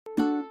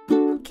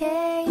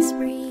case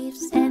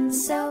briefs, and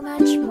so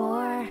much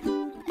more.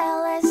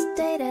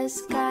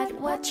 LSData's got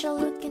what you're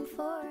looking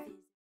for.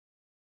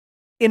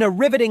 In a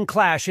riveting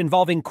clash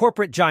involving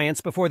corporate giants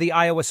before the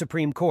Iowa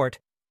Supreme Court,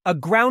 a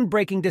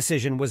groundbreaking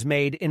decision was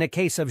made in a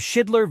case of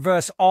Shidler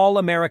vs. All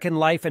American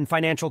Life and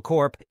Financial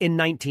Corp. in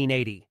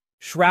 1980.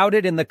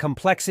 Shrouded in the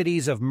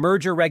complexities of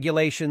merger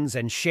regulations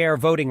and share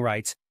voting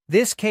rights,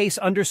 this case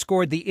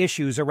underscored the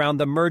issues around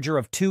the merger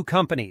of two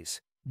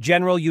companies,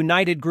 General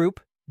United Group,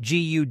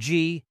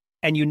 GUG,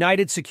 and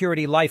United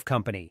Security Life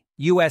Company,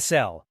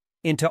 USL,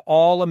 into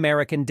All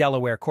American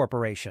Delaware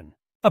Corporation.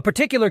 A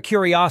particular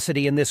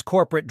curiosity in this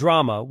corporate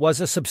drama was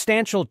a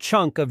substantial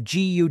chunk of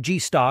GUG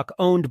stock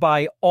owned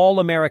by All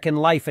American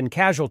Life and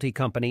Casualty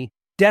Company,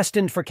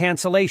 destined for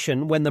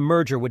cancellation when the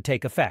merger would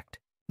take effect.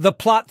 The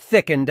plot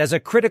thickened as a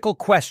critical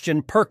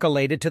question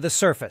percolated to the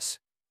surface.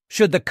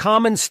 Should the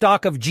common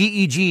stock of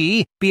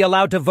GEGE be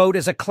allowed to vote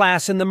as a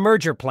class in the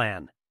merger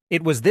plan?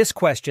 It was this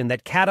question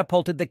that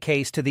catapulted the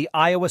case to the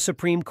Iowa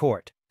Supreme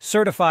Court,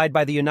 certified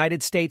by the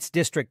United States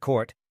District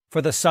Court for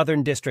the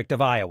Southern District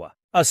of Iowa.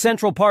 A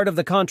central part of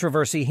the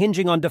controversy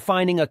hinging on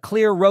defining a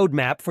clear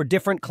roadmap for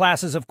different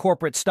classes of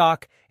corporate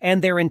stock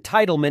and their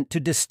entitlement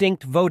to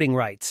distinct voting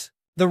rights.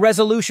 The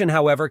resolution,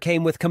 however,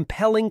 came with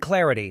compelling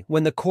clarity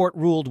when the court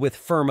ruled with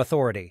firm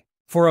authority.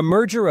 For a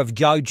merger of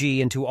GUG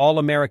into All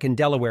American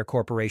Delaware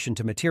Corporation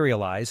to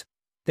materialize,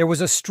 there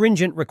was a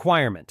stringent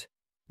requirement.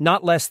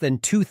 Not less than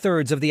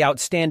 2/3 of the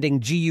outstanding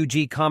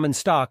GUG common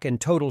stock and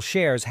total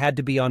shares had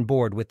to be on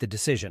board with the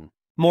decision.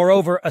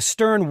 Moreover, a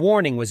stern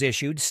warning was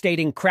issued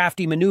stating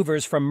crafty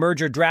maneuvers from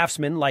merger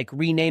draftsmen like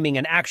renaming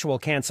an actual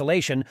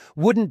cancellation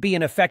wouldn't be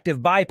an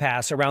effective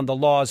bypass around the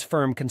law's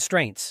firm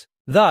constraints.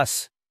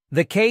 Thus,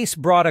 the case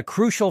brought a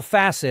crucial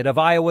facet of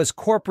Iowa's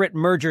corporate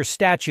merger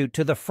statute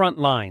to the front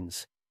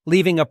lines,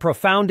 leaving a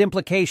profound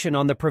implication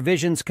on the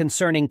provisions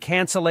concerning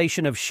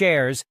cancellation of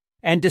shares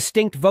and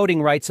distinct voting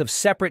rights of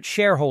separate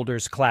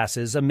shareholders'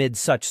 classes amid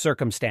such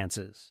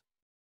circumstances.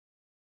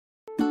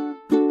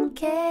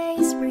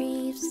 Case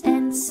briefs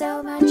and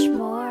so much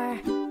more.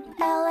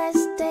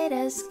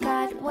 LSData's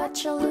got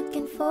what you're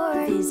looking for.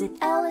 Visit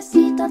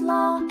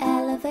lsd.law,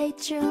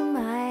 elevate your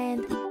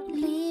mind.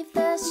 Leave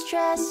the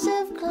stress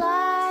of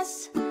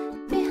class.